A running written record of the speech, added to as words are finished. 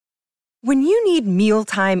When you need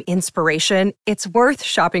mealtime inspiration, it's worth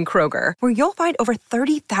shopping Kroger, where you'll find over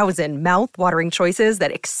 30,000 mouth-watering choices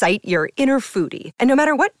that excite your inner foodie. And no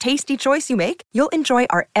matter what tasty choice you make, you'll enjoy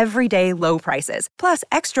our everyday low prices, plus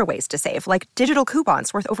extra ways to save, like digital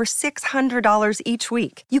coupons worth over $600 each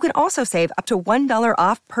week. You can also save up to $1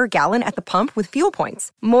 off per gallon at the pump with fuel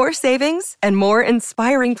points. More savings and more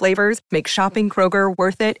inspiring flavors make shopping Kroger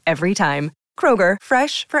worth it every time. Kroger,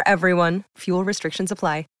 fresh for everyone. Fuel restrictions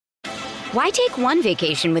apply. Why take one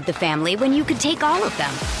vacation with the family when you could take all of them?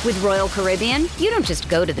 With Royal Caribbean, you don't just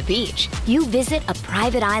go to the beach. You visit a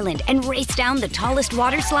private island and race down the tallest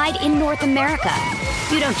water slide in North America.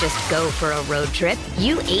 You don't just go for a road trip.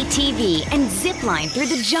 You ATV and zip line through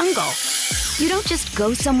the jungle. You don't just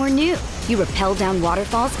go somewhere new. You rappel down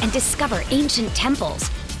waterfalls and discover ancient temples.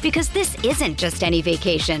 Because this isn't just any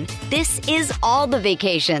vacation. This is all the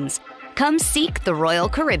vacations. Come seek the Royal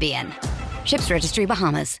Caribbean. Ships Registry,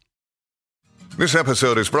 Bahamas. This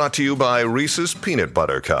episode is brought to you by Reese's Peanut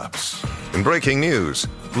Butter Cups. In breaking news,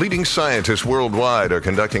 leading scientists worldwide are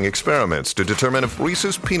conducting experiments to determine if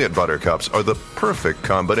Reese's Peanut Butter Cups are the perfect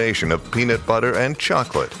combination of peanut butter and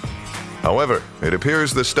chocolate. However, it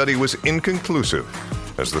appears the study was inconclusive,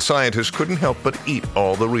 as the scientists couldn't help but eat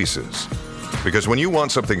all the Reese's. Because when you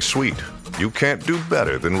want something sweet, you can't do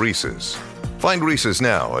better than Reese's. Find Reese's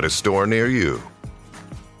now at a store near you.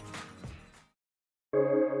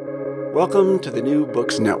 Welcome to the New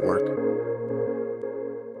Books Network.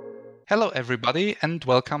 Hello everybody and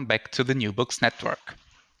welcome back to the New Books Network.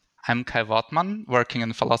 I'm Kai Wortmann, working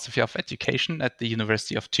in philosophy of education at the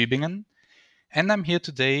University of Tübingen, and I'm here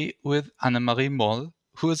today with Annemarie Moll,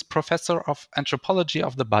 who is professor of anthropology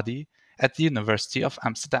of the body at the University of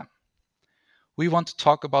Amsterdam. We want to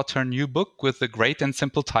talk about her new book with the great and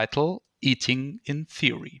simple title, Eating in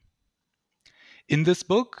Theory. In this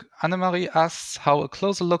book, Annemarie asks how a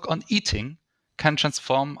closer look on eating can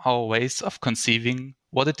transform our ways of conceiving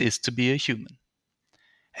what it is to be a human.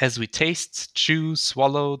 As we taste, chew,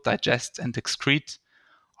 swallow, digest, and excrete,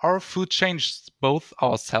 our food changes both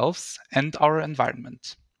ourselves and our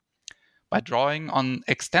environment. By drawing on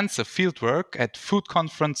extensive fieldwork at food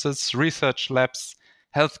conferences, research labs,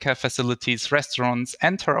 healthcare facilities, restaurants,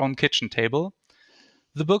 and her own kitchen table,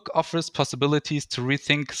 the book offers possibilities to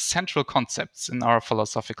rethink central concepts in our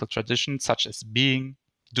philosophical tradition, such as being,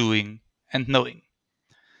 doing, and knowing.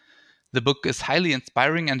 The book is highly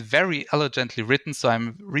inspiring and very elegantly written, so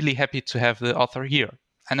I'm really happy to have the author here.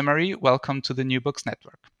 Annemarie, welcome to the New Books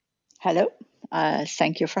Network. Hello,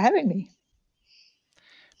 thank you for having me.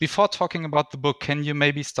 Before talking about the book, can you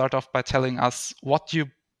maybe start off by telling us what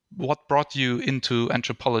brought you into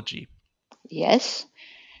anthropology? Yes.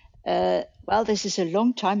 Well, this is a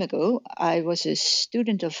long time ago. I was a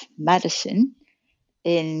student of medicine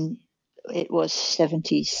in the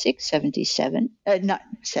 1976, 1977.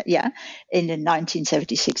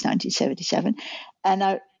 And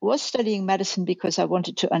I was studying medicine because I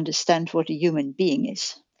wanted to understand what a human being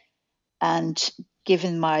is. And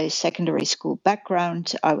given my secondary school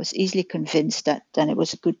background, I was easily convinced that then it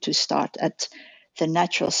was good to start at the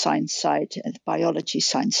natural science side and the biology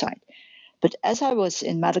science side. But as I was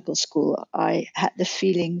in medical school, I had the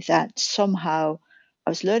feeling that somehow I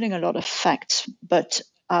was learning a lot of facts, but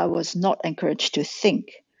I was not encouraged to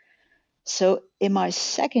think. So in my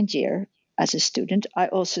second year as a student, I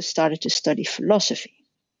also started to study philosophy.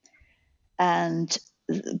 And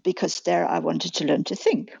because there I wanted to learn to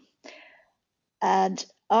think. And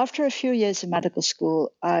after a few years in medical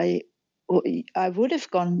school, I would have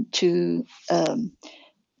gone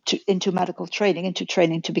into medical training, into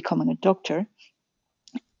training to becoming a doctor.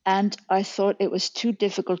 And I thought it was too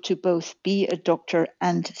difficult to both be a doctor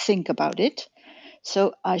and think about it.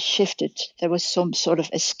 So I shifted. There was some sort of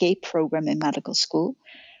escape program in medical school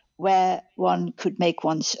where one could make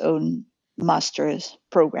one's own master's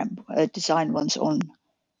program, design one's own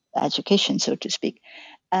education, so to speak.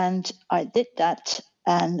 And I did that,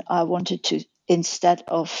 and I wanted to, instead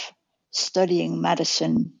of studying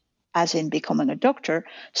medicine as in becoming a doctor,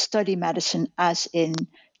 study medicine as in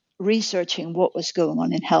researching what was going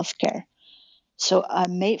on in healthcare. So I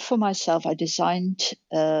designed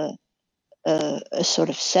a sort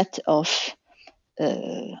of set of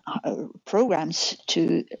programs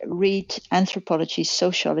to read anthropology,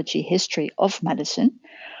 sociology, history of medicine,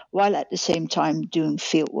 while at the same time doing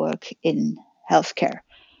fieldwork in healthcare.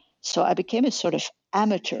 So I became a sort of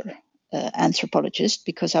amateur anthropologist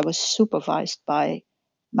because I was supervised by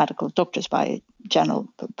medical doctors, by a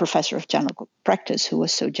professor of general practice who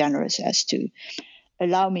was so generous as to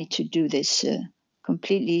allow me to do this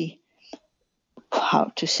completely,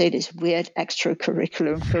 weird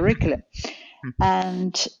extracurriculum.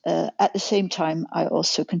 And at the same time, I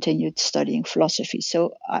also continued studying philosophy.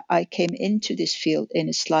 So I came into this field in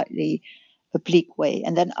a slightly oblique way.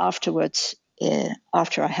 And then afterwards,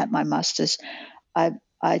 after I had my master's,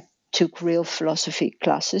 I took real philosophy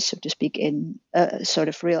classes, so to speak, in sort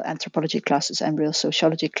of real anthropology classes and real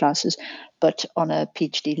sociology classes, but on a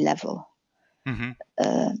PhD level. Mm-hmm.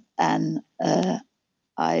 And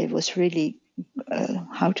I was really,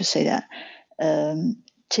 how to say that,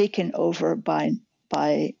 taken over by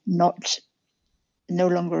no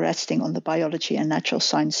longer resting on the biology and natural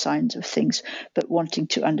science of things, but wanting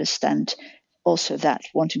to understand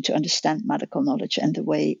medical knowledge and the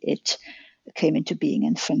way it came into being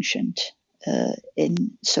and functioned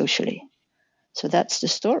in socially. So that's the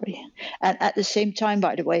story. And at the same time,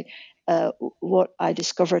 by the way, what I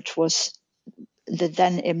discovered was the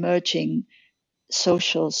then emerging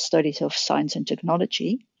social studies of science and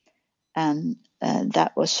technology. And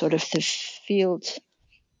that was sort of the field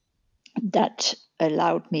that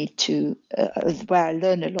allowed me to, where I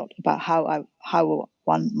learned a lot about how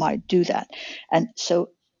one might do that. And so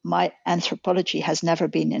my anthropology has never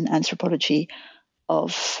been an anthropology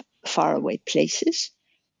of faraway places,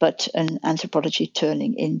 but an anthropology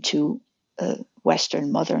turning into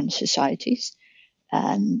Western modern societies.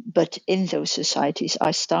 But in those societies,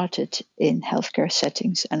 I started in healthcare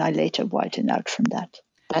settings, and I later widened out from that.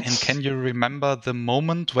 And can you remember the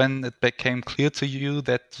moment when it became clear to you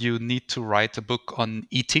that you need to write a book on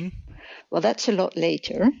eating? Well, that's a lot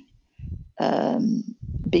later,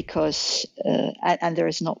 because, and there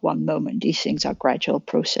is not one moment. These things are gradual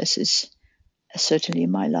processes, certainly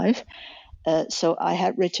in my life. So I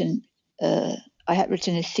had written a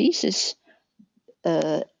thesis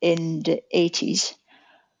in the 80s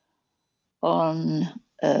on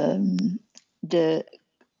the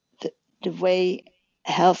way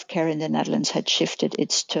healthcare in the Netherlands had shifted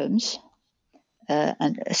its terms,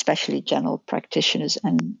 and especially general practitioners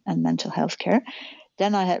and mental health care.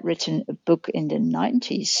 Then I had written a book in the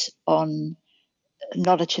 90s on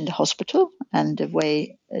knowledge in the hospital and the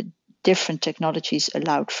way different technologies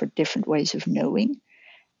allowed for different ways of knowing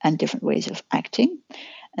and different ways of acting.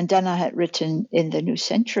 And then I had written in the New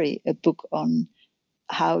Century a book on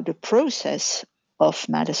how the process of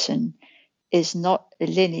medicine is not a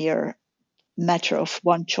linear matter of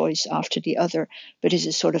one choice after the other, but is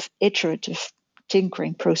a sort of iterative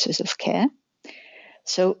tinkering process of care.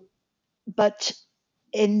 So, but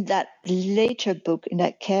in that later book, in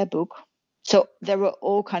that care book, so there were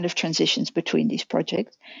all kind of transitions between these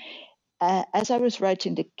projects. As I was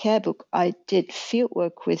writing the care book, I did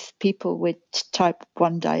fieldwork with people with type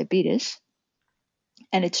 1 diabetes.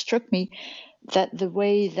 And it struck me that the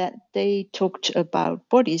way that they talked about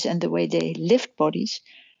bodies and the way they lived bodies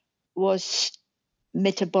was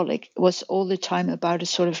metabolic, was all the time about a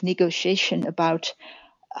sort of negotiation about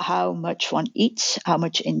how much one eats, how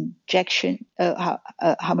much injection,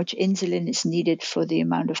 how much insulin is needed for the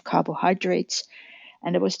amount of carbohydrates.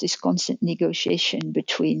 And there was this constant negotiation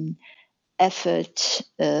between effort,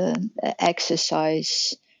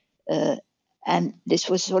 exercise, and this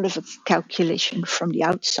was sort of a calculation from the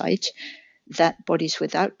outside that bodies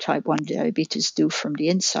without type 1 diabetes do from the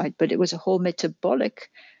inside. But it was a whole metabolic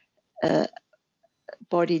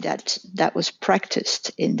body that was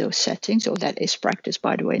practiced in those settings, or that is practiced,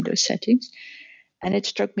 by the way, in those settings. And it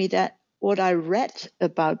struck me that what I read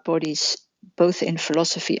about bodies, both in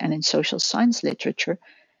philosophy and in social science literature,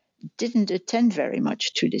 didn't attend very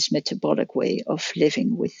much to this metabolic way of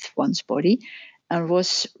living with one's body, and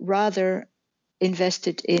was rather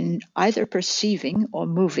invested in either perceiving or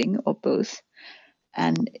moving or both,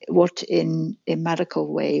 and what in a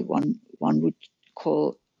medical way one would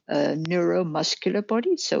call a neuromuscular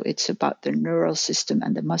body. So it's about the neural system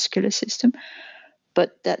and the muscular system,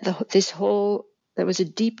 but that there was a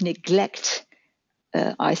deep neglect,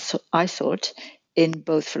 I thought, in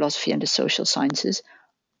both philosophy and the social sciences,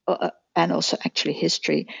 and also actually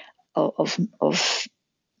history of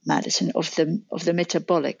medicine, of the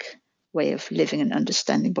metabolic way of living and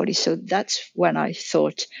understanding bodies. So that's when I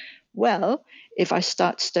thought, well, if I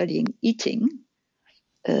start studying eating,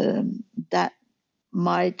 that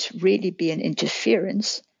might really be an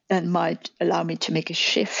interference and might allow me to make a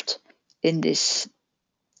shift in this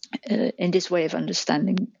way of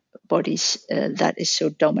understanding bodies that is so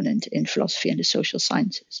dominant in philosophy and the social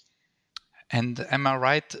sciences. And am I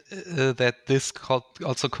right that this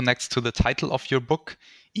also connects to the title of your book,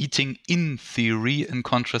 Eating in Theory, in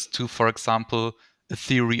contrast to, for example, a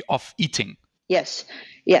theory of eating? Yes.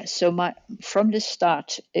 So from the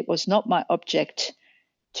start, it was not my object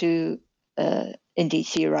to indeed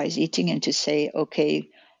theorize eating and to say, okay,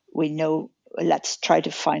 we know let's try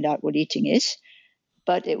to find out what eating is.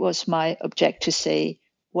 But it was my object to say,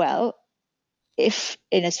 well, if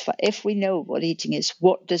we know what eating is,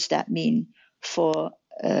 what does that mean for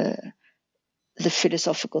the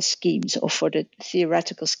philosophical schemes or for the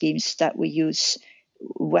theoretical schemes that we use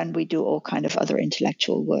when we do all kind of other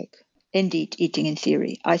intellectual work? Indeed, eating in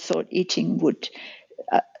theory. I thought eating would,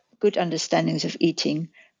 good understandings of eating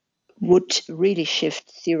would really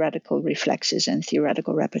shift theoretical reflexes and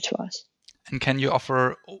theoretical repertoires. And can you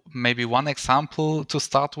offer maybe one example to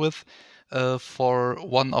start with for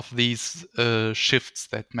one of these shifts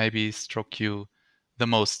that maybe struck you the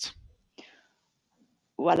most?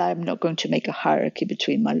 Well, I'm not going to make a hierarchy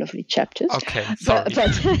between my lovely chapters. Okay, sorry.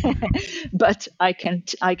 But I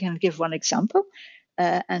can give one example.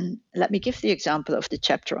 And let me give the example of the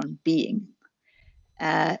chapter on being.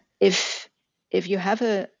 If you have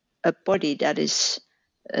a body that is,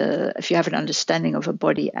 if you have an understanding of a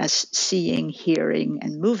body as seeing, hearing,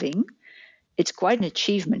 and moving, it's quite an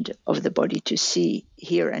achievement of the body to see,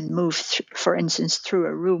 hear, and move, for instance, through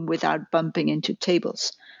a room without bumping into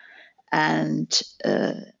tables. And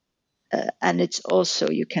it's also,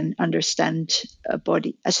 you can understand a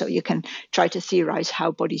body, so you can try to theorize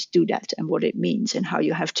how bodies do that and what it means and how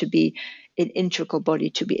you have to be an integral body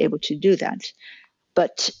to be able to do that.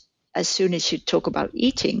 But as soon as you talk about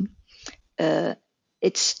eating,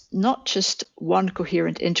 it's not just one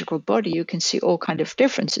coherent integral body. You can see all kinds of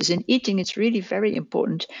differences. In eating, it's really very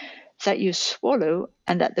important that you swallow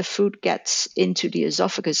and that the food gets into the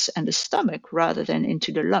esophagus and the stomach rather than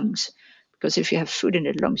into the lungs. Because if you have food in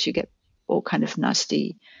the lungs, you get all kind of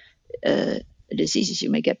nasty diseases. You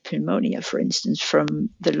may get pneumonia, for instance, from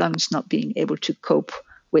the lungs not being able to cope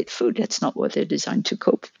with food. That's not what they're designed to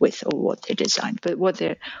cope with, or what they're designed, but what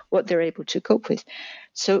they're able to cope with.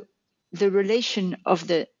 So the relation of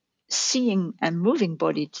the seeing and moving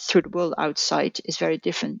body through the world outside is very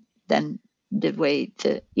different than the way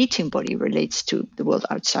the eating body relates to the world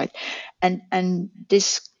outside. And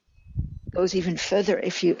this goes even further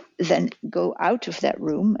if you then go out of that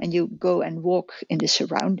room and you go and walk in the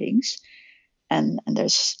surroundings. And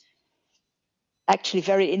there's actually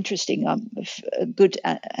very interesting, good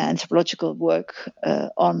anthropological work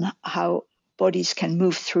on how bodies can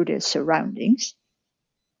move through their surroundings.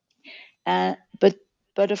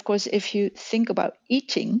 But of course, if you think about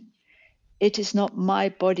eating, it is not my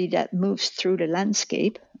body that moves through the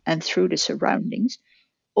landscape and through the surroundings.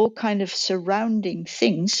 All kind of surrounding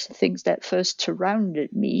things that first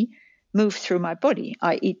surrounded me, move through my body.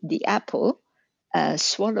 I eat the apple,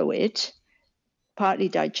 swallow it, partly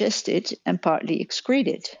digest it, and partly excrete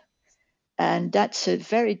it. And that's a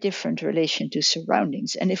very different relation to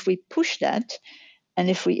surroundings. And if we push that, and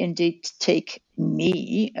if we indeed take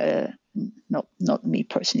me, not me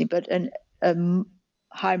personally, but a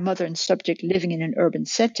high modern subject living in an urban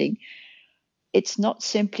setting, it's not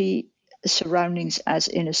simply surroundings as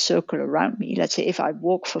in a circle around me. Let's say if I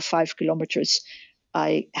walk for 5 kilometers,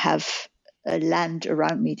 I have a land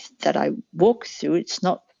around me that I walk through. It's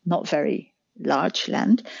not very large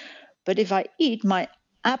land. But if I eat, my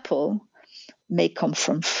apple may come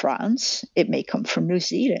from France, it may come from New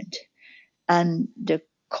Zealand. And the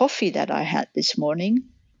coffee that I had this morning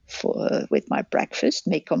with my breakfast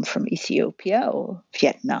may come from Ethiopia or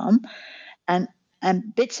Vietnam. And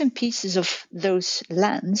bits and pieces of those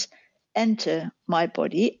lands enter my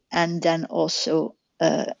body, and then also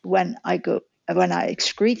when I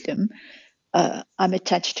excrete them, I'm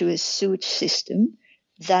attached to a sewage system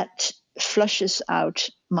that flushes out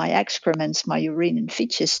my excrements, my urine and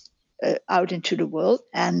feces out into the world,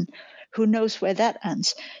 and who knows where that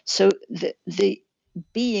ends. So the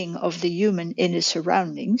being of the human in the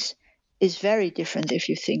surroundings is very different if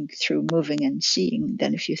you think through moving and seeing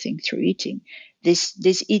than if you think through eating.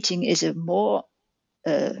 This eating is a more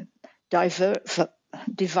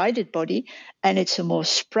divided body, and it's a more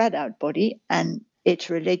spread out body, and it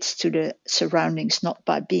relates to the surroundings not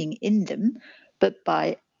by being in them, but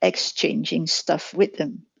by exchanging stuff with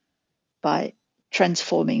them, by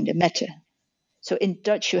transforming the matter. So in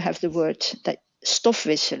Dutch you have the word that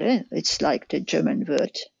stofwisselen. It's like the German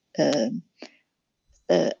word.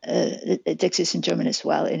 It exists in German as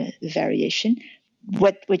well in a variation,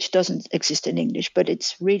 which doesn't exist in English, but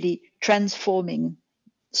it's really transforming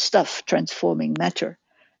stuff, transforming matter.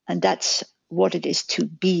 And that's what it is to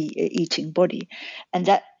be an eating body. And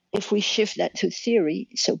that if we shift that to theory,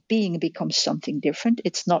 so being becomes something different.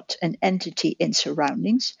 It's not an entity in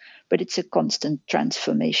surroundings, but it's a constant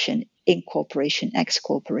transformation, incorporation,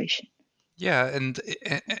 excorporation. Yeah, and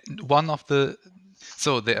one of the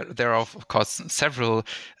so there are of course several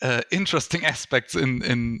interesting aspects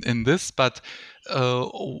in this, but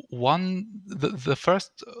The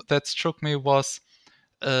first that struck me was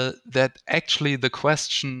that actually the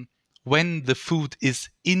question when the food is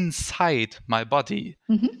inside my body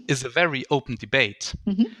is a very open debate.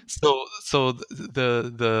 So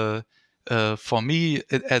the for me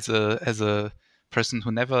as a person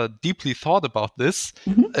who never deeply thought about this,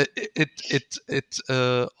 it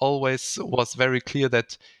always was very clear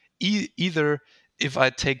that either if I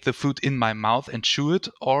take the food in my mouth and chew it,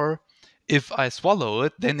 or if I swallow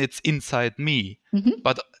it, then it's inside me.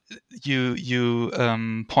 But you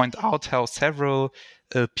point out how several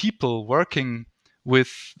people working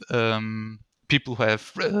with people who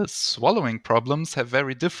have swallowing problems have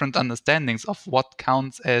very different understandings of what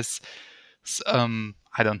counts as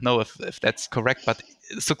I don't know if that's correct, but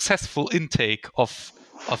successful intake of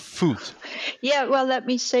food. Yeah, well, let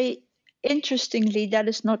me say, interestingly, that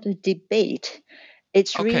is not a debate.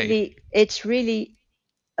 It's Okay. really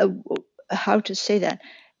how to say that?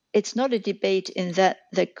 It's not a debate in that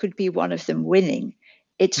there could be one of them winning.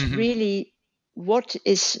 It's really what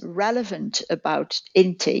is relevant about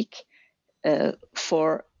intake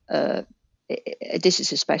for this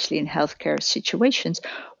is especially in healthcare situations.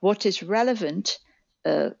 What is relevant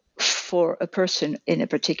for a person in a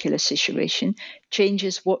particular situation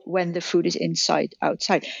changes when the food is inside,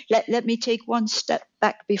 outside. Let me take one step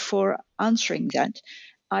back before answering that.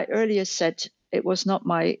 I earlier said it was not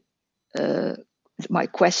my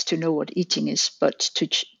quest to know what eating is, but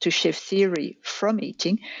to shift theory from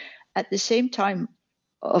eating. At the same time,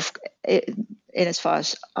 in as far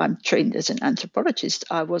as I'm trained as an anthropologist,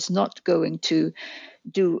 I was not going to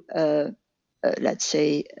do, let's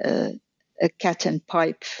say, a cat and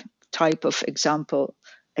pipe type of example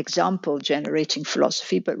generating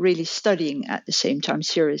philosophy, but really studying at the same time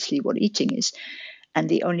seriously what eating is. And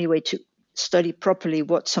the only way to study properly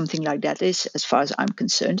what something like that is, as far as I'm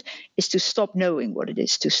concerned, is to stop knowing what it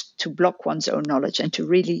is, to block one's own knowledge, and to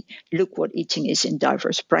really look what eating is in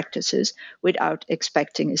diverse practices without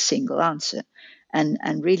expecting a single answer.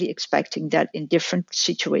 And really expecting that in different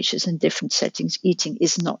situations and different settings, eating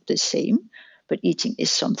is not the same, but eating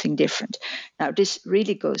is something different. Now, this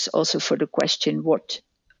really goes also for the question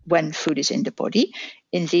when food is in the body.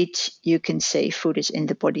 Indeed, you can say food is in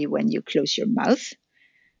the body when you close your mouth.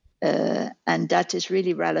 And that is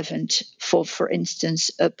really relevant for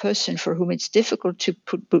instance, a person for whom it's difficult to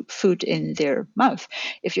put food in their mouth.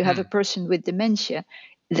 If you have a person with dementia,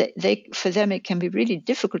 for them it can be really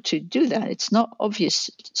difficult to do that. It's not obvious,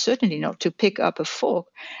 certainly not, to pick up a fork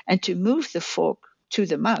and to move the fork to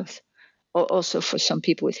the mouth. Or also for some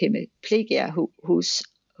people with hemiplegia who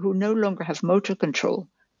no longer have motor control.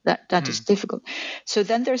 That is difficult. So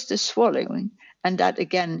then there's the swallowing, and that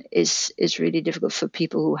again is really difficult for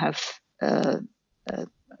people who have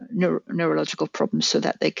neurological problems, so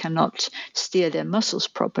that they cannot steer their muscles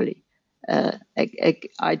properly.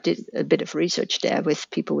 I did a bit of research there with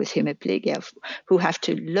people with hemiplegia who have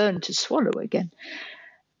to learn to swallow again.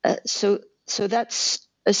 So that's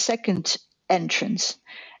a second entrance,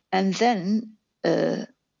 and then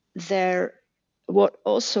what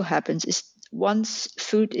also happens is, once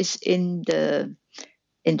food is in the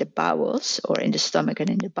bowels, or in the stomach and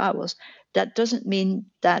in the bowels, that doesn't mean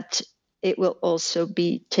that it will also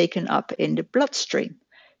be taken up in the bloodstream.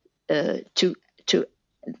 In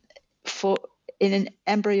an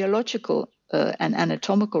embryological and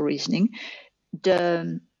anatomical reasoning,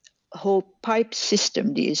 the whole pipe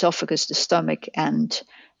system, the esophagus, the stomach, and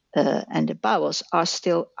the bowels are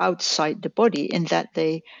still outside the body, in that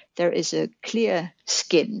there is a clear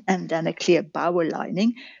skin and then a clear bowel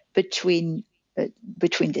lining between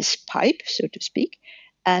this pipe, so to speak,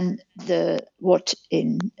 and what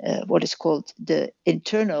is called the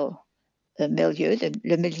internal milieu,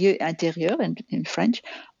 le milieu intérieur in French,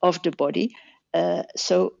 of the body.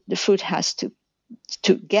 So the food has to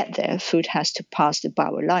get there. Food has to pass the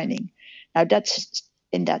bowel lining. Now that's,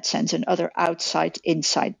 in that sense, another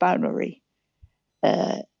outside-inside boundary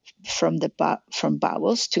from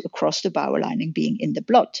bowels to across the bowel lining being in the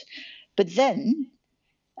blood. But then,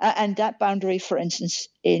 and that boundary, for instance,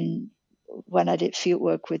 when I did field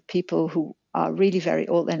work with people who are really very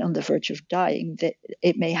old and on the verge of dying, that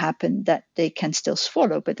it may happen that they can still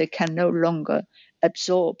swallow, but they can no longer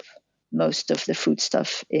absorb most of the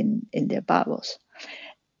foodstuff in their bowels.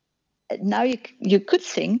 Now you could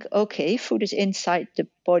think, okay, food is inside the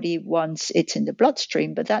body once it's in the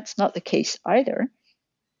bloodstream, but that's not the case either.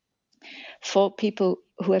 For people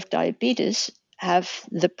who have diabetes, have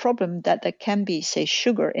the problem that there can be, say,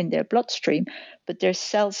 sugar in their bloodstream, but their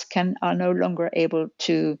cells are no longer able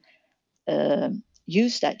to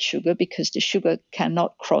use that sugar, because the sugar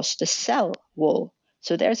cannot cross the cell wall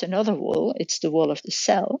So there's another wall. It's the wall of the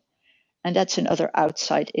cell. And that's another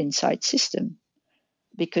outside-inside system,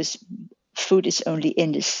 because food is only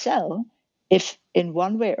in the cell if in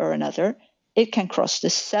one way or another it can cross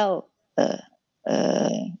the cell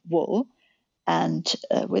wall. And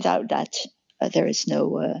without that, there is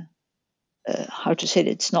no, how to say it,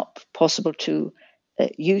 it's not possible to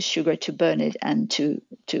use sugar to burn it and to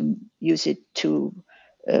use it to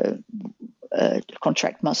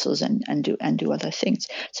contract muscles and do other things.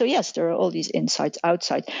 So yes, there are all these insides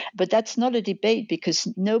outside, but that's not a debate, because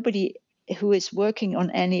nobody who is working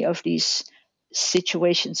on any of these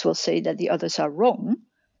situations will say that the others are wrong.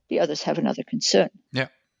 The others have another concern. Yeah.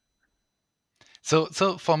 So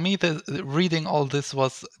for me, the reading all this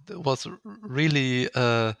was really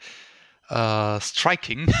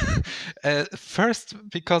striking. First,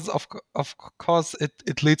 because of course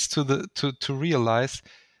it leads to realize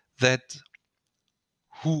that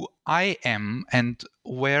who I am and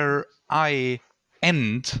where I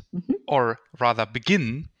end, or rather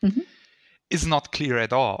begin, is not clear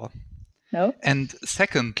at all. No. And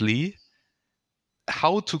secondly,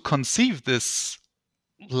 how to conceive this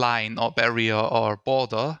line or barrier or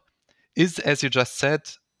border is, as you just said,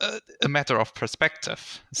 a matter of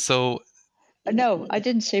perspective. So no, I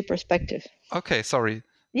didn't say perspective. Okay, sorry.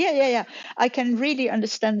 Yeah. I can really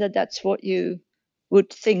understand that that's what you would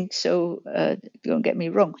think, so don't get me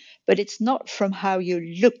wrong. But it's not from how you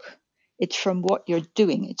look. It's from what you're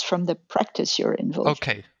doing. It's from the practice you're involved in.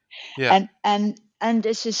 Okay. Yeah. And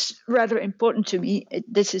this is rather important to me.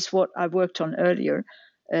 This is what I worked on earlier.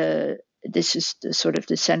 This is the sort of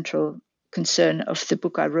the central concern of the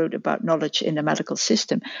book I wrote about knowledge in the medical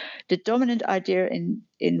system. The dominant idea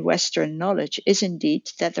in Western knowledge is indeed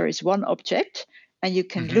that there is one object, and you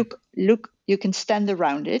can look, you can stand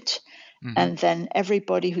around it, and then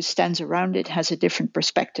everybody who stands around it has a different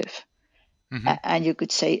perspective. And you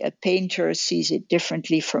could say a painter sees it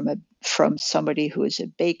differently from somebody who is a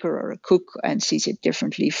baker or a cook, and sees it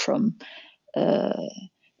differently from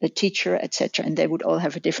a teacher, etc. And they would all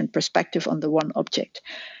have a different perspective on the one object.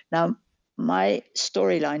 Now, my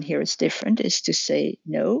storyline here is different, is to say,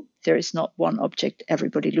 no, there is not one object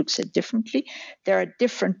everybody looks at differently. There are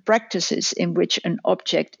different practices in which an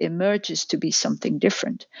object emerges to be something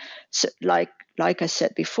different. So like I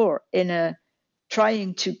said before, in a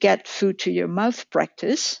trying to get food to your mouth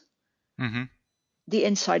practice, the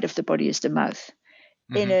inside of the body is the mouth.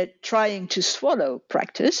 In a trying to swallow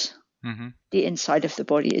practice, the inside of the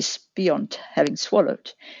body is beyond having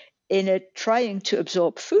swallowed. In a trying to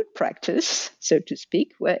absorb food practice, so to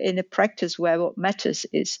speak, where in a practice where what matters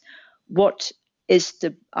is what is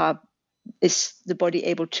the body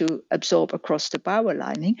able to absorb across the bowel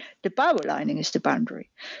lining. The bowel lining is the boundary.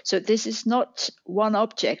 So this is not one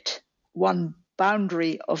object, one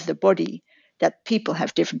boundary of the body that people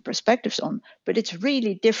have different perspectives on, but it's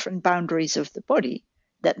really different boundaries of the body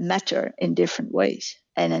that matter in different ways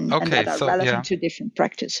and that are relevant to different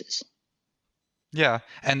practices. Yeah,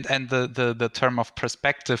 and the term of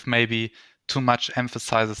perspective maybe too much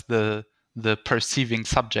emphasizes the perceiving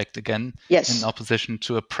subject again, in opposition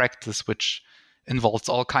to a practice which involves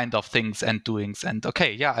all kind of things and doings. And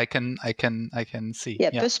I can see.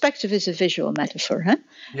 Yeah, perspective is a visual metaphor, huh?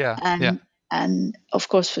 Yeah, and of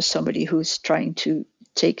course, for somebody who's trying to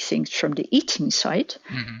take things from the eating side,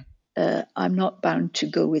 I'm not bound to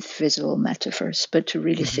go with visual metaphors, but to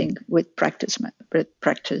really think with practice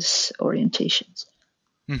orientations.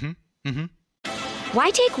 Why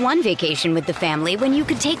take one vacation with the family when you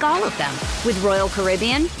could take all of them? With Royal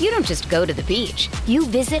Caribbean, you don't just go to the beach. You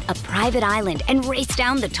visit a private island and race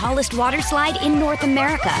down the tallest water slide in North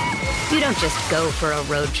America. You don't just go for a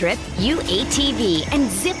road trip. You ATV and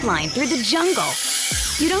zip line through the jungle.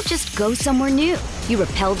 You don't just go somewhere new. You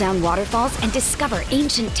rappel down waterfalls and discover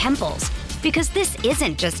ancient temples. Because this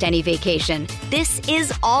isn't just any vacation. This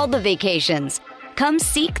is all the vacations. Come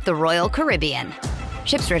seek the Royal Caribbean.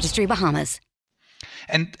 Ships Registry, Bahamas.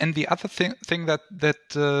 And the other thing that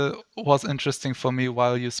was interesting for me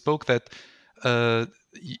while you spoke, that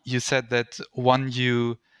you said that when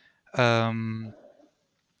you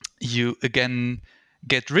again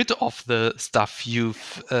get rid of the stuff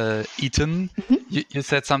you've eaten, you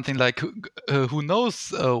said something like, who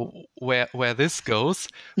knows where this goes?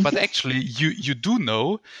 But actually, you do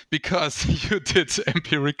know, because you did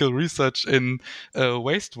empirical research in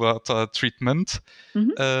wastewater treatment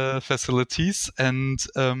facilities. And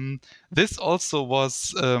this also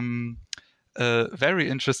was very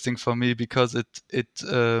interesting for me, because it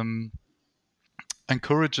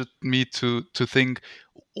encouraged me to think,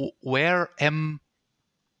 where am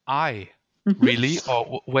I really,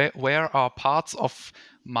 or where are parts of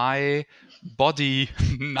my body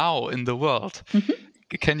now in the world.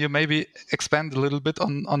 Can you maybe expand a little bit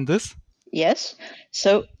on this? Yes.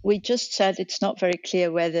 So we just said it's not very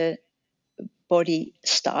clear where the body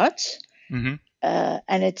starts,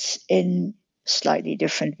 and it's in slightly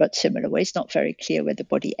different but similar ways. Not very clear where the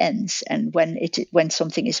body ends and when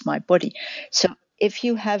something is my body. So if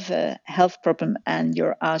you have a health problem and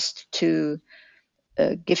you're asked to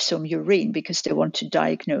give some urine because they want to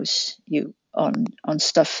diagnose you on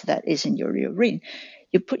stuff that is in your urine,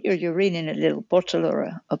 you put your urine in a little bottle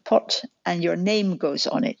or a pot, and your name goes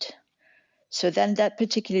on it. So then that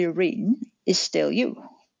particular urine is still you,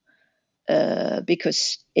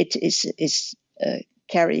 because it is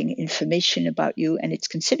carrying information about you, and it's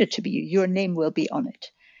considered to be you. Your name will be on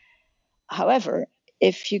it. However,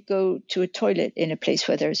 if you go to a toilet in a place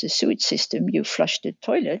where there's a sewage system, you flush the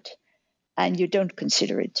toilet, and you don't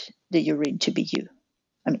consider the urine to be you.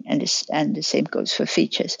 I mean, and the same goes for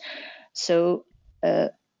features. So,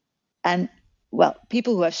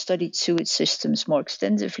 people who have studied sewage systems more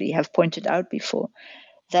extensively have pointed out before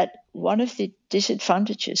that one of the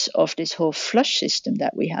disadvantages of this whole flush system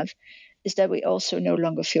that we have is that we also no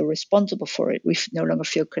longer feel responsible for it. We no longer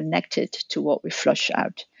feel connected to what we flush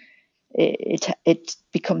out. It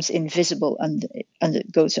becomes invisible and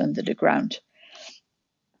it goes under the ground.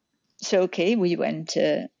 So, okay, we went,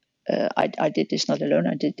 I did this not alone.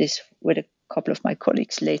 I did this with a couple of my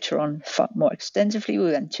colleagues later on far more extensively.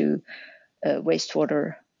 We went to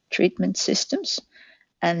wastewater treatment systems.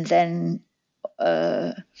 And then,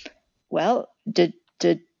 the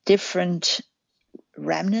different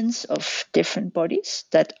remnants of different bodies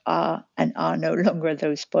that are no longer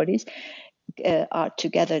those bodies are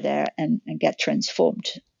together there and get transformed.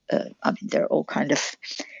 There are all kind of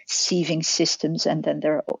sieving systems, and then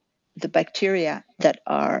there are the bacteria that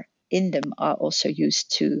are in them are also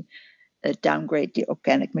used to downgrade the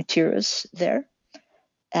organic materials there.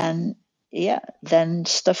 And then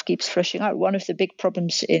stuff keeps flushing out. One of the big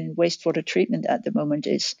problems in wastewater treatment at the moment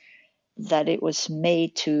is that it was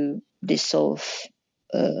made to dissolve,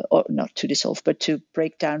 or not to dissolve, but to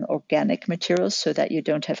break down organic materials so that you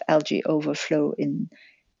don't have algae overflow in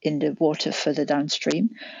the water further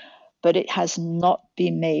downstream. But it has not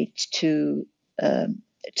been made to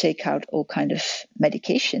take out all kind of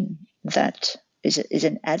medication that is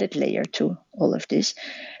an added layer to all of this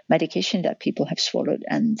medication that people have swallowed,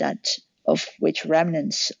 and that of which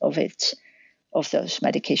remnants of those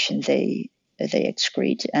medication they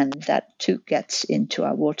excrete, and that too gets into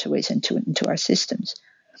our waterways and into our systems.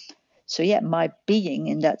 So my being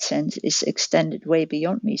in that sense is extended way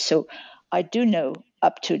beyond me. So I do know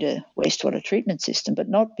up to the wastewater treatment system, but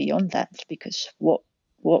not beyond that, because what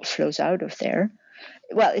flows out of there,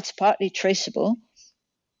 well, it's partly traceable.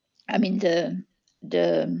 I mean, the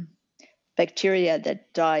bacteria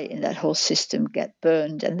that die in that whole system get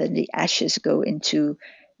burned, and then the ashes go into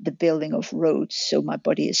the building of roads. So my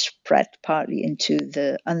body is spread partly into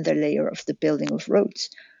the underlayer of the building of roads.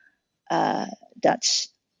 That's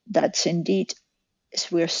indeed,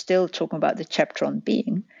 we're still talking about the chapter on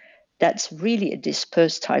being. That's really a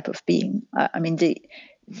dispersed type of being.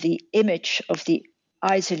 The image of the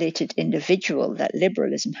isolated individual that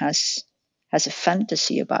liberalism has a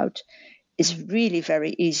fantasy about is really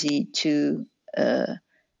very easy to make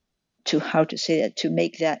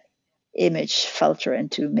that image filter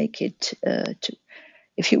and to make it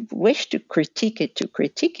if you wish to critique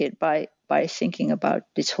it by thinking about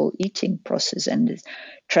this whole eating process and the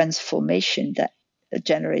transformation that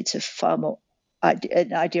generates an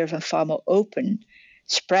idea of a far more open,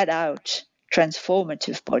 spread out,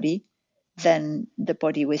 transformative body than the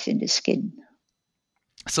body within the skin.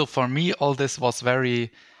 So for me, all this was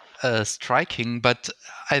very striking, but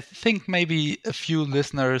I think maybe a few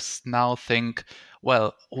listeners now think,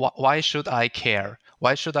 well, why should I care?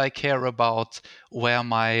 Why should I care about where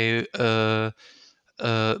my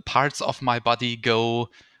parts of my body go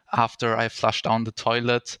after I flush down the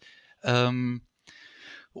toilet?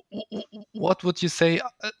 What would you say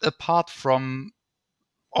apart from,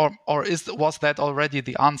 or was that already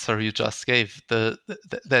the answer you just gave?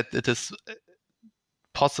 That it is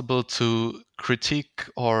possible to critique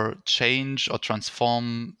or change or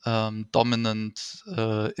transform dominant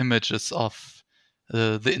images of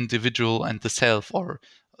the individual and the self, or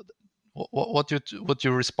what would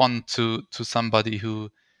you respond to somebody who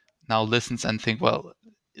now listens and think, well,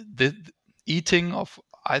 the eating of,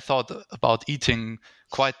 I thought about eating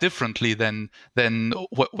quite differently than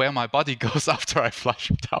where my body goes after I flush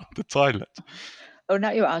down the toilet. Oh,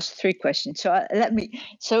 now you asked 3 questions. So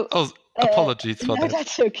apologies for no, that.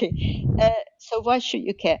 That's okay. So why should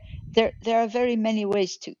you care? There are very many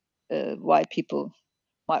ways to why people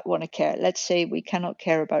might want to care. Let's say we cannot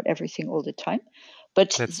care about everything all the time, but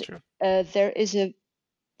That's true. There is a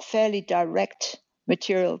fairly direct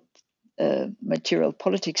material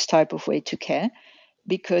politics type of way to care,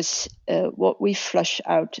 because what we flush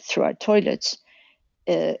out through our toilets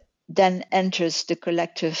then enters the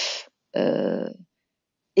collective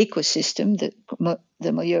ecosystem,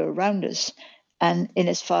 the milieu around us. And in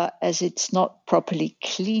as far as it's not properly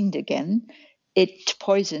cleaned again, it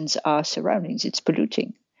poisons our surroundings, it's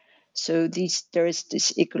polluting. So there is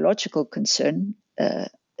this ecological concern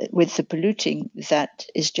with the polluting that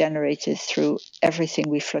is generated through everything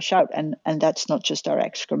we flush out. And that's not just our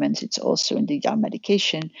excrements, it's also indeed our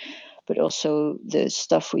medication, but also the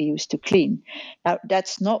stuff we use to clean. Now,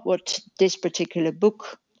 that's not what this particular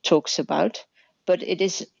book talks about, but it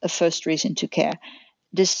is a first reason to care.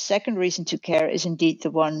 The second reason to care is indeed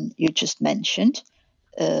the one you just mentioned,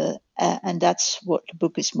 and that's what the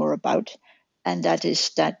book is more about. And that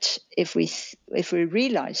is that if we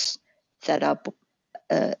realize that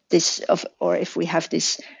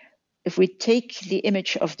if we take the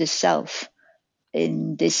image of the self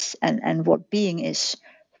in this and what being is,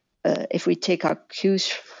 if we take our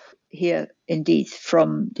cues here indeed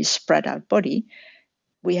from this spread out body,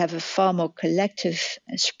 we have a far more collective,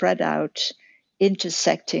 spread out,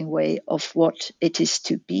 intersecting way of what it is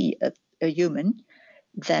to be a human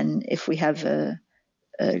than if we have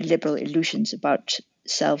liberal illusions about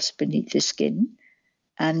selves beneath the skin.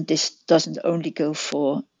 And this doesn't only go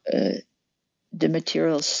for the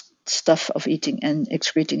material stuff of eating and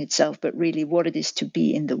excreting itself, but really what it is to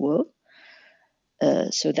be in the world.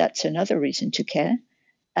 So that's another reason to care.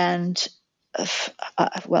 And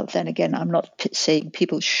well, then again, I'm not saying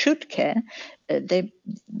people should care.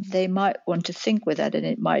 They might want to think with that, and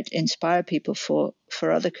it might inspire people for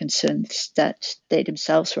other concerns that they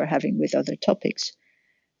themselves were having with other topics.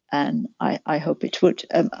 And I hope it would.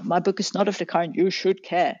 My book is not of the kind you should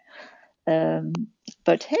care.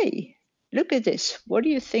 But hey, look at this. What do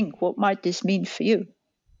you think? What might this mean for you?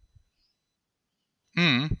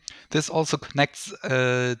 This also connects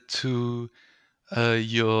to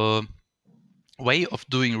your way of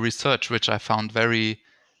doing research, which I found very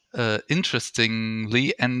interesting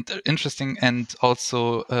and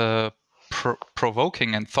also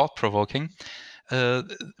provoking and thought-provoking,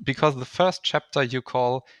 because the first chapter you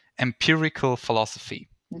call empirical philosophy.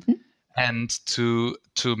 Mm-hmm. And to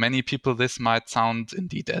many people, this might sound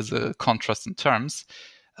indeed as a contrast in terms.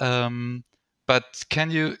 But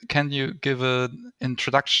can you give an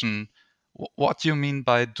introduction? What do you mean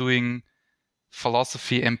by doing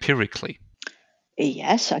philosophy empirically?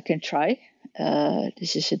 Yes, I can try.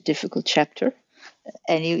 This is a difficult chapter.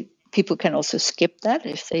 People can also skip that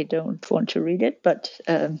if they don't want to read it. But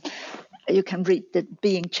you can read the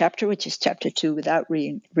being chapter, which is chapter 2, without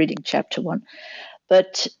reading chapter 1.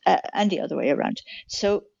 But and the other way around.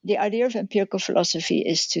 So the idea of empirical philosophy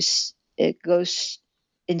it goes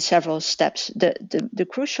in several steps. The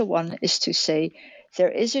crucial one is to say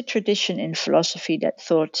there is a tradition in philosophy that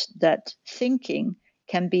thought that thinking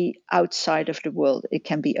can be outside of the world. It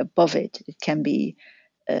can be above it. It can be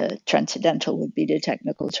transcendental would be the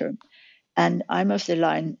technical term. And I'm of the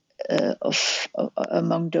line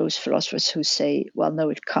among those philosophers who say, well, no,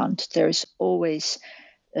 it can't. There's always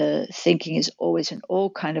thinking is always in all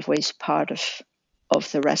kind of ways part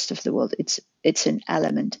of the rest of the world. It's an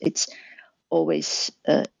element. It's always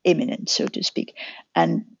imminent, so to speak.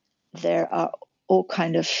 And there are all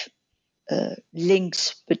kind of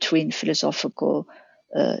links between philosophical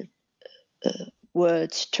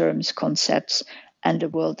words, terms, concepts, and the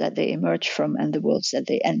world that they emerge from and the worlds that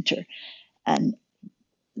they enter. And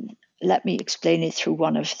let me explain it through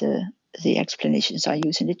one of the explanations I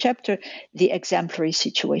use in the chapter, the exemplary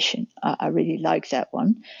situation. I really like that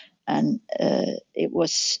one. And it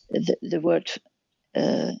was the word,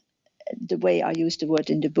 the way I use the word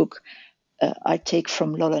in the book, I take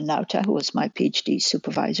from Lola Nauta, who was my PhD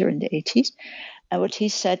supervisor in the 80s. And what he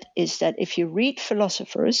said is that if you read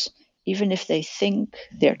philosophers, even if they think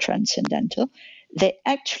they're transcendental, they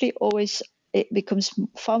actually it becomes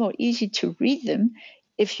far more easy to read them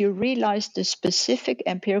if you realize the specific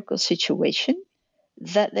empirical situation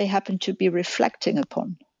that they happen to be reflecting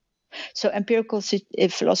upon. So empirical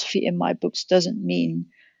philosophy in my books doesn't mean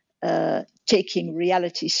taking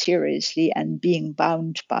reality seriously and being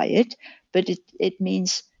bound by it, but it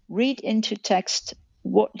means read into text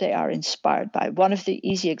what they are inspired by. One of the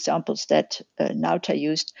easy examples that Nauta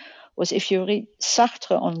used was if you read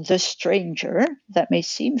Sartre on The Stranger, that may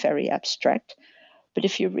seem very abstract, but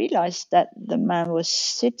if you realize that the man was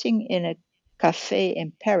sitting in a cafe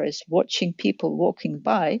in Paris watching people walking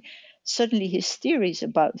by, suddenly his theories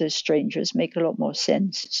about the strangers make a lot more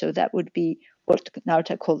sense. So that would be what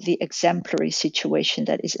Naute called the exemplary situation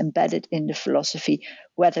that is embedded in the philosophy,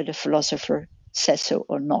 whether the philosopher says so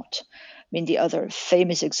or not. I mean, the other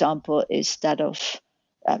famous example is that of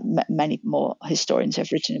many more historians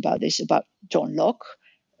have written about this, about John Locke,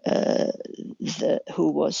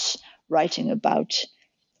 who was writing about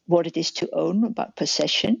what it is to own, about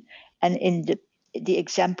possession. And in the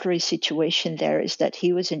exemplary situation there is that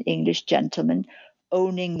he was an English gentleman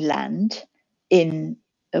owning land in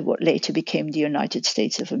what later became the United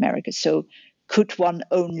States of America. So could one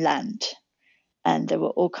own land? And there were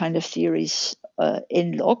all kinds of theories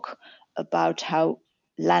in Locke about how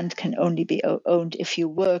land can only be owned if you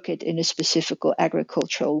work it in a specific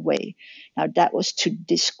agricultural way. Now, that was to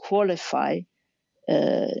disqualify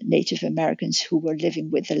Native Americans who were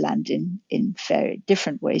living with the land in very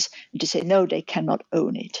different ways, and to say, no, they cannot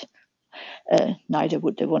own it. Neither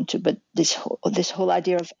would they want to. But this whole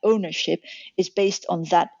idea of ownership is based on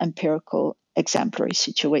that empirical exemplary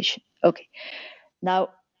situation. Okay. Now,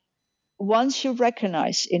 once you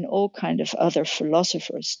recognize in all kind of other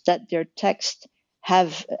philosophers that their texts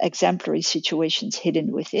have exemplary situations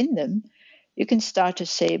hidden within them, you can start to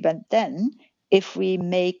say, but then if we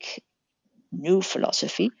make new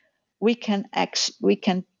philosophy, we can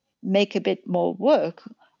make a bit more work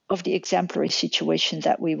of the exemplary situation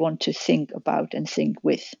that we want to think about and think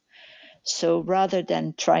with. So rather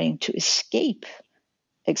than trying to escape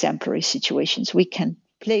exemplary situations, we can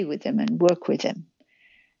play with them and work with them.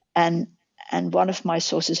 And one of my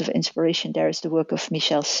sources of inspiration there is the work of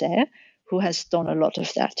Michel Serres, who has done a lot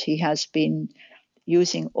of that. He has been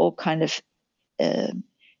using all kind of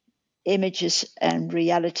images and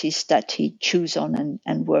realities that he chews on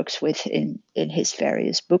and works with in his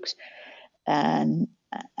various books, and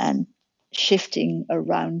shifting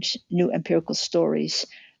around new empirical stories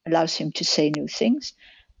allows him to say new things.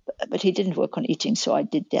 But he didn't work on eating, so I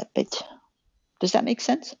did that bit. Does that make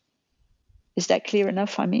sense? Is that clear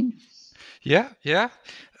enough? I mean, yeah.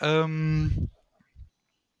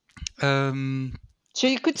 So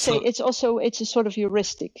you could say it's a sort of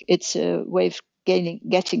heuristic. It's a way of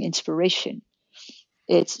getting inspiration.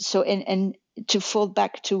 It's so and to fall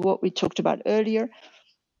back to what we talked about earlier,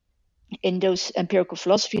 in those empirical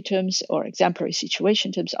philosophy terms or exemplary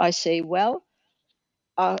situation terms, I say, well,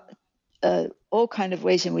 all kind of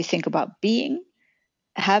ways in we think about being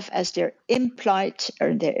have as their implied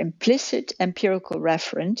or their implicit empirical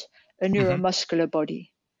referent a neuromuscular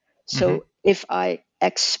body. So if I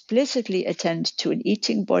explicitly attend to an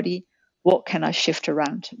eating body, what can I shift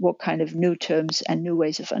around? What kind of new terms and new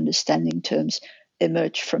ways of understanding terms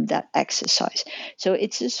emerge from that exercise? So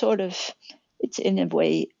it's it's in a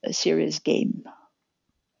way a serious game.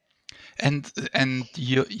 And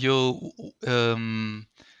you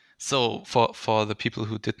so for the people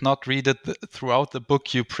who did not read it, throughout the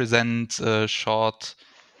book you present short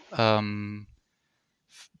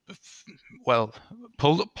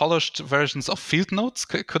polished versions of field notes.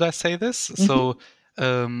 Could I say this? So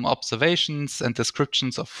observations and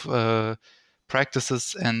descriptions of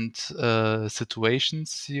practices and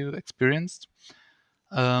situations you experienced.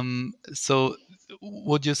 So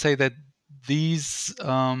would you say that these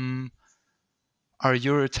are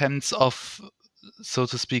your attempts of, so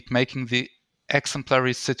to speak, making the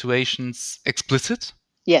exemplary situations explicit?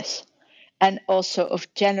 Yes. And also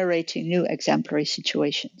of generating new exemplary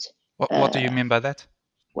situations. What do you mean by that?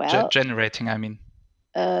 Well, generating, I mean.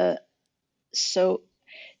 So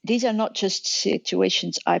these are not just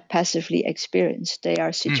situations I passively experienced. They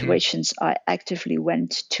are situations I actively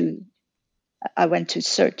went to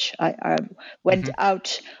search. I went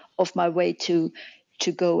out of my way to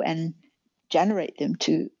go and generate them,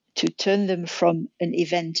 to turn them from an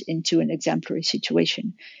event into an exemplary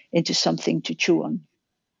situation, into something to chew on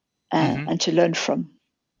and to learn from.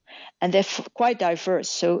 And they're quite diverse.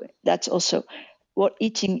 So that's also what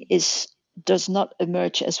eating is, does not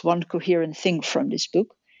emerge as one coherent thing from this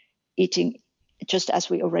book. Eating, just as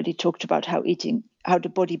we already talked about how the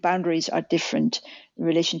body boundaries are different in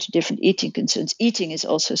relation to different eating concerns. Eating is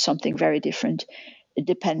also something very different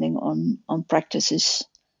depending on practices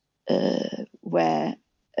where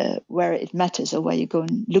it matters or where you go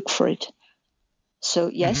and look for it. So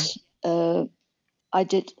yes, I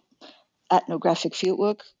did ethnographic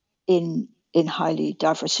fieldwork in highly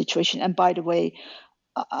diverse situations. And by the way,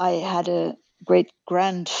 I had a great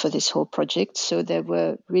grant for this whole project. So there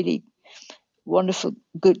were really wonderful,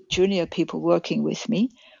 good junior people working with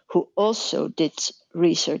me who also did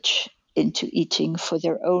research into eating for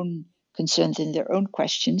their own concerns and their own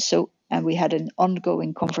questions. And we had an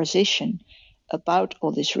ongoing conversation about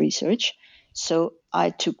all this research. So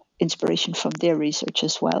I took inspiration from their research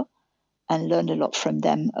as well, and learned a lot from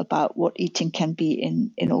them about what eating can be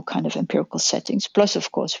in all kind of empirical settings. Plus,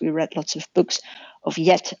 of course, we read lots of books of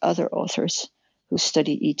yet other authors who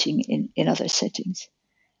study eating in other settings.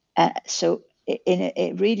 So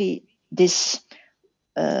this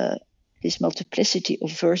multiplicity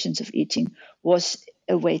of versions of eating was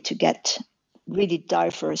a way to get really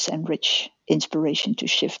diverse and rich inspiration to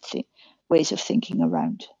shift ways of thinking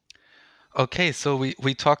around. Okay, so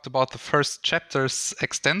we talked about the first chapters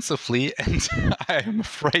extensively, and I am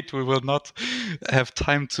afraid we will not have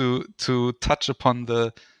time to touch upon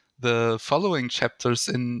the following chapters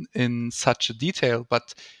in such a detail.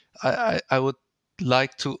 But I would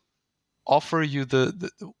like to offer you the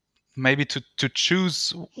maybe to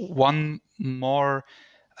choose one more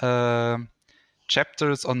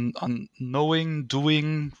chapters on knowing,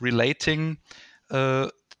 doing, relating.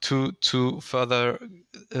 To further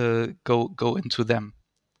go into them.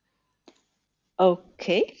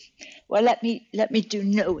 Okay, well let me do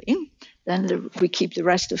knowing. Then we keep the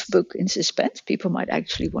rest of the book in suspense. People might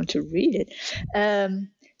actually want to read it.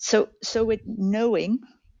 So with knowing,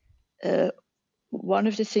 one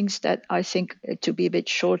of the things that I think, to be a bit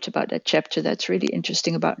short about that chapter, that's really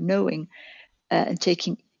interesting about knowing and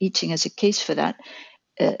taking eating as a case for that.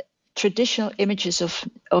 Traditional images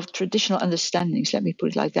of traditional understandings, let me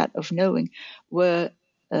put it like that, of knowing were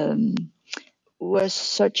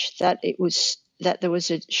such that there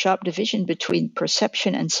was a sharp division between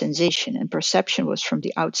perception and sensation, and perception was from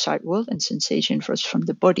the outside world and sensation was from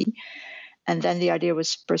the body. And then the idea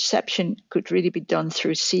was perception could really be done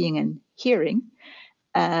through seeing and hearing,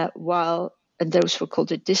 and those were called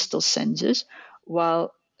the distal senses,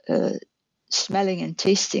 while smelling and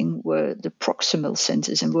tasting were the proximal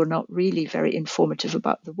senses and were not really very informative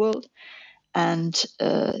about the world. And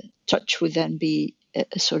touch would then be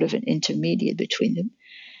a sort of an intermediate between them.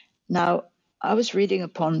 Now, I was reading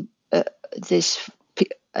upon this,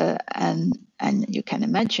 and you can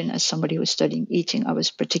imagine, as somebody who was studying eating, I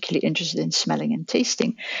was particularly interested in smelling and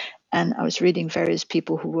tasting. And I was reading various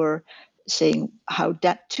people who were saying how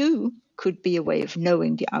that too could be a way of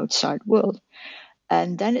knowing the outside world.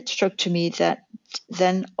 And then it struck to me that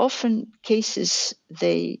then often cases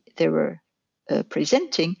they were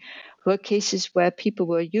presenting were cases where people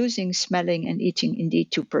were using smelling and eating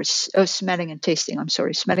indeed smelling and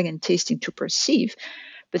tasting to perceive,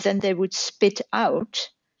 but then they would spit out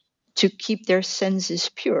to keep their senses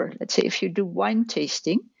pure. Let's say if you do wine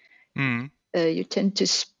tasting,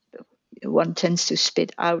 one tends to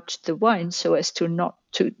spit out the wine so as to not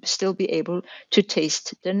to still be able to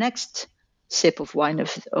taste the next sip of wine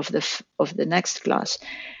of the next glass.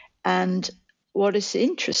 And what is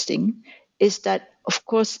interesting is that, of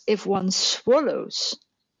course, if one swallows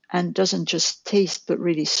and doesn't just taste but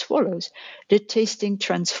really swallows, the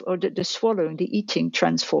swallowing, the eating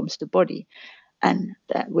transforms the body. And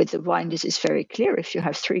with the wine, this is very clear. If you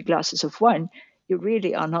have 3 glasses of wine, you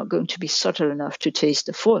really are not going to be subtle enough to taste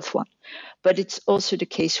the 4th one. But it's also the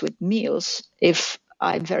case with meals. If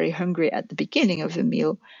I'm very hungry at the beginning of a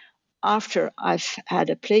meal, after I've had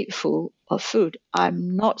a plate full of food,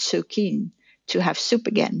 I'm not so keen to have soup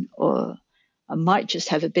again, or I might just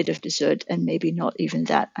have a bit of dessert and maybe not even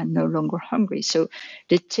that. I'm no longer hungry. So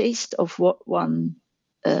the taste of what one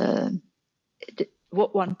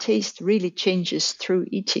tastes really changes through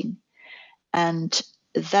eating. And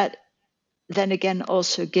that then again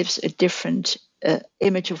also gives a different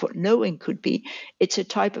image of what knowing could be. It's a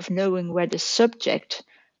type of knowing where the subject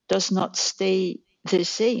does not stay the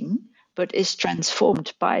same, but is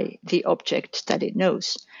transformed by the object that it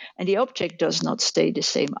knows. And the object does not stay the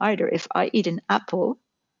same either. If I eat an apple,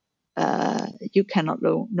 you cannot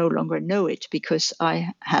no longer know it because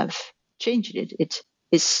I have changed it. It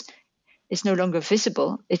is no longer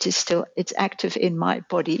visible. It's active in my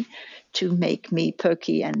body to make me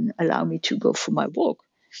perky and allow me to go for my walk.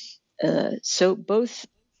 So both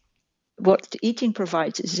what eating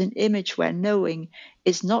provides is an image where knowing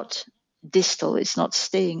is not distal, it's not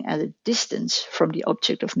staying at a distance from the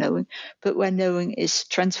object of knowing, but where knowing is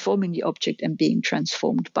transforming the object and being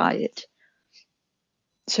transformed by it.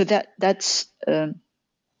 So that's a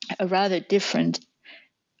rather different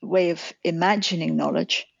way of imagining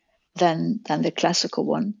knowledge than the classical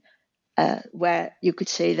one, where you could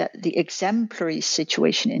say that the exemplary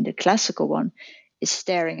situation in the classical one is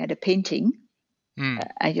staring at a painting,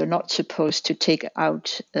 and you're not supposed to take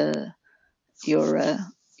out your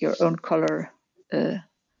own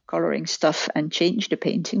coloring stuff and change the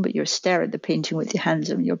painting, but you stare at the painting with your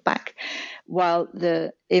hands on your back. While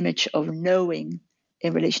the image of knowing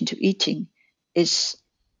in relation to eating is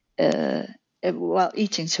while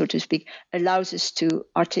eating, so to speak, allows us to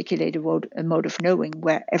articulate a mode of knowing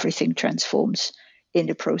where everything transforms in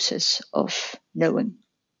the process of knowing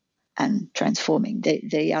and transforming.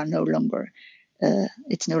 They are no longer,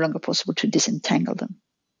 it's no longer possible to disentangle them.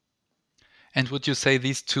 And would you say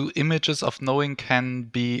these two images of knowing can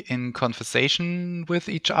be in conversation with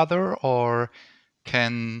each other, or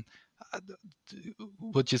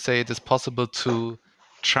would you say it is possible to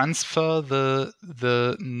transfer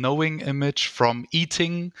the knowing image from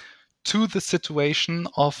eating to the situation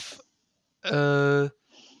of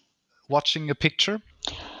watching a picture?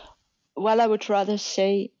 Well, I would rather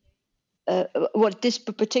say what this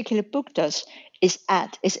particular book does is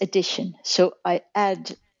addition. So I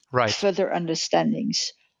add further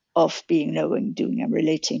understandings of being, knowing, doing, and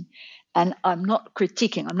relating. And I'm not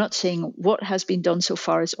critiquing. I'm not saying what has been done so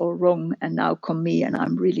far is all wrong, and now come me, and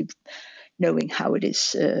I'm really knowing how it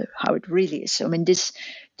is, how it really is. So, I mean, this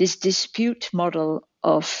dispute model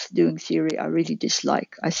of doing theory, I really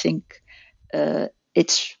dislike. I think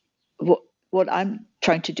it's what I'm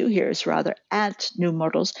trying to do here is rather add new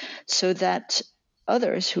models so that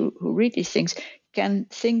others who read these things can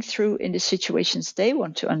think through in the situations they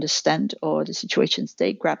want to understand or the situations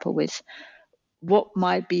they grapple with, what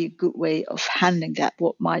might be a good way of handling that,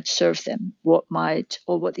 what might serve them, what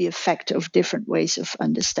the effect of different ways of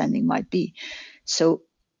understanding might be. So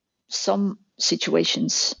some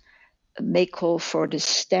situations may call for the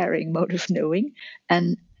staring mode of knowing,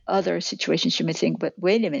 and other situations you may think, but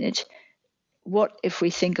wait a minute, what if we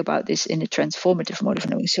think about this in a transformative mode of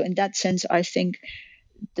knowing? So in that sense, I think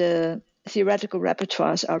the theoretical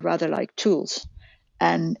repertoires are rather like tools.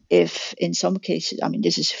 And if in some cases, I mean,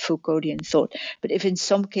 this is Foucauldian thought, but if in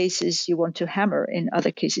some cases you want to hammer, in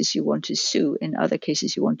other cases you want to sew, in other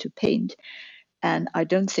cases you want to paint. And I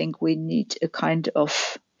don't think we need a kind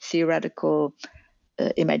of theoretical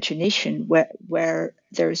imagination where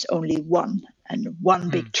there is only one and one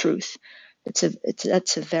big truth. That's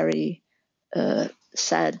a very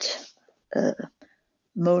sad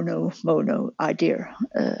mono idea.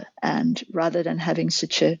 And rather than having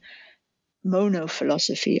such a mono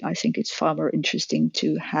philosophy, I think it's far more interesting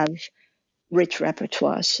to have rich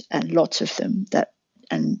repertoires and lots of them,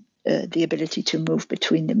 the ability to move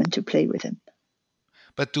between them and to play with them.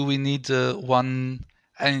 But do we need one?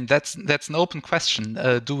 I mean, that's an open question.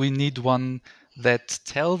 Do we need one that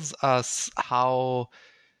tells us how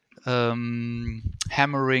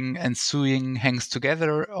hammering and sewing hangs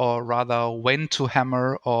together, or rather when to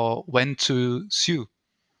hammer or when to sew?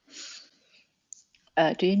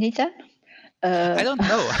 Do you need that? I don't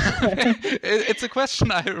know. It's a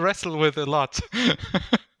question I wrestle with a lot.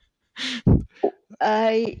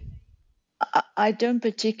 I don't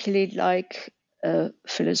particularly like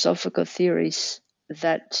philosophical theories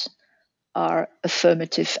that are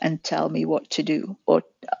affirmative and tell me what to do,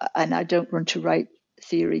 and I don't want to write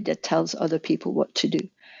theory that tells other people what to do.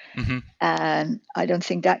 Mm-hmm. And I don't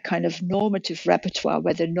think that kind of normative repertoire,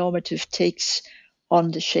 where the normative takes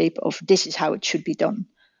on the shape of this is how it should be done,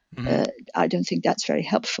 mm-hmm. I don't think that's very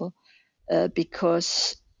helpful,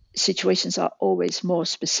 because situations are always more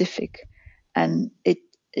specific, and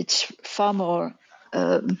it's far more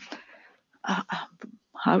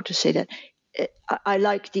how to say that. I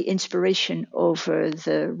like the inspiration over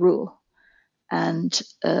the rule, and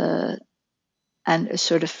a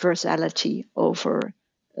sort of versatility over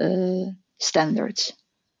standards.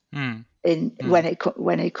 When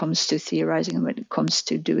it comes to theorizing and when it comes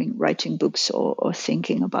to writing books or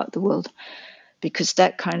thinking about the world, because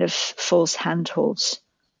that kind of false handholds.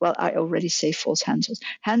 Well, I already say false handholds.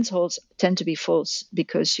 Handholds tend to be false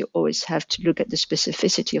because you always have to look at the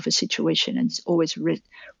specificity of a situation, and it's always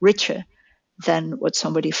richer than what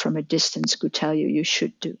somebody from a distance could tell you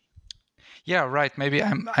should do. Yeah, right. Maybe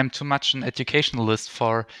I'm too much an educationalist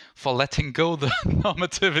for letting go the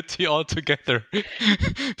normativity altogether,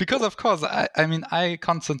 because of course I mean I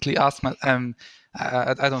constantly ask my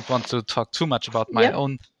I don't want to talk too much about my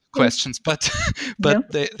own questions, but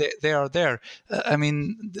they are there. I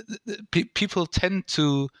mean, people tend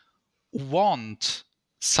to want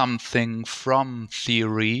something from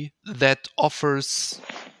theory that offers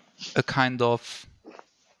a kind of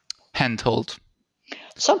handhold.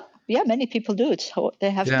 Many people do. It's what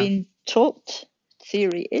they have been taught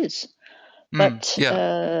theory is. But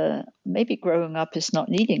maybe growing up is not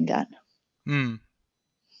needing that.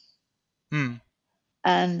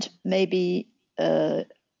 And maybe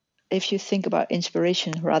if you think about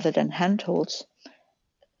inspiration rather than handholds,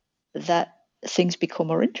 that things become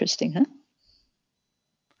more interesting, huh?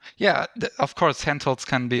 Yeah, of course, handholds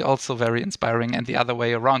can be also very inspiring, and the other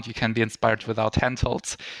way around, you can be inspired without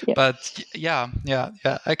handholds. Yeah. But yeah,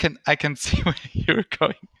 I can see where you're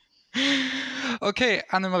going. Okay,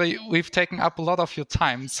 Annemarie, we've taken up a lot of your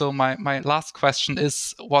time. So my last question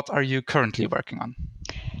is, what are you currently working on?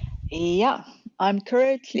 Yeah, I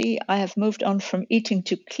have moved on from eating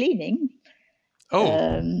to cleaning.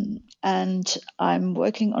 Oh. And I'm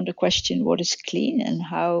working on the question, what is clean and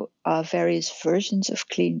how are various versions of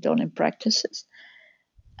clean done in practices?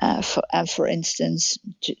 For instance,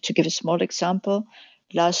 to give a small example,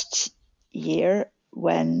 last year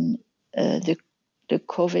when the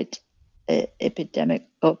COVID epidemic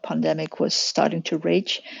or pandemic was starting to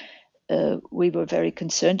rage, we were very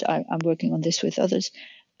concerned. I'm working on this with others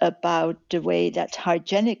about the way that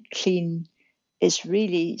hygienic clean is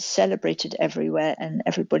really celebrated everywhere, and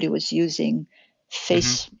everybody was using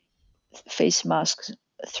face masks,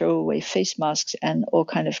 throwaway face masks, and all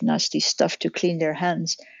kind of nasty stuff to clean their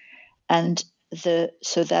hands, and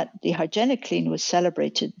so that the hygienic clean was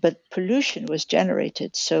celebrated, but pollution was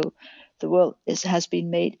generated. So the world has been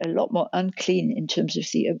made a lot more unclean in terms of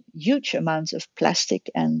the huge amounts of plastic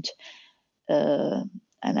and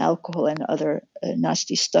alcohol and other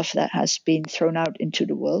nasty stuff that has been thrown out into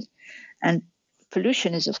the world. And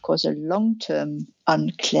pollution is, of course, a long-term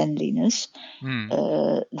uncleanliness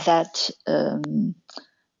that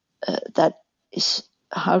is,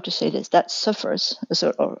 how to say this, that suffers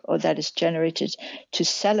or that is generated to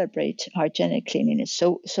celebrate hygienic cleanliness.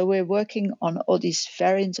 So we're working on all these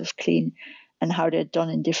variants of clean and how they're done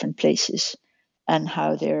in different places and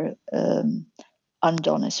how they're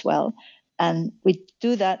undone as well. And we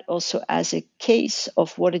do that also as a case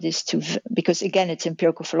of what it is because again, it's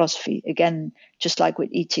empirical philosophy. Again, just like with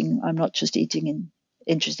eating, I'm not just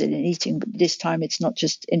interested in eating, but this time it's not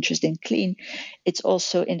just interested in clean. It's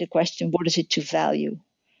also in the question, what is it to value?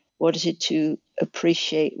 What is it to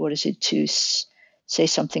appreciate? What is it to say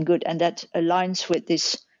something good? And that aligns with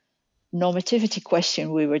this normativity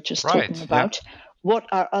question we were just talking about. Yeah. What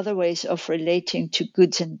are other ways of relating to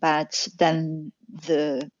goods and bads than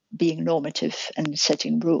the being normative and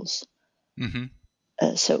setting rules?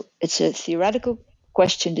 So it's a theoretical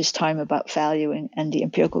question this time about valuing, and the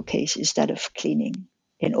empirical case is that of cleaning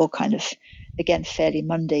in all kind of, again, fairly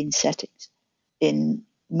mundane settings,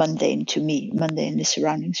 mundane the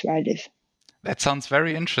surroundings where I live. That sounds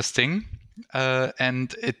very interesting.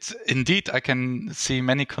 And indeed, I can see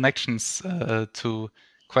many connections to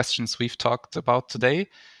questions we've talked about today.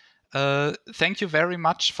 Thank you very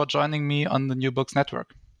much for joining me on the New Books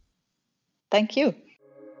Network. Thank you.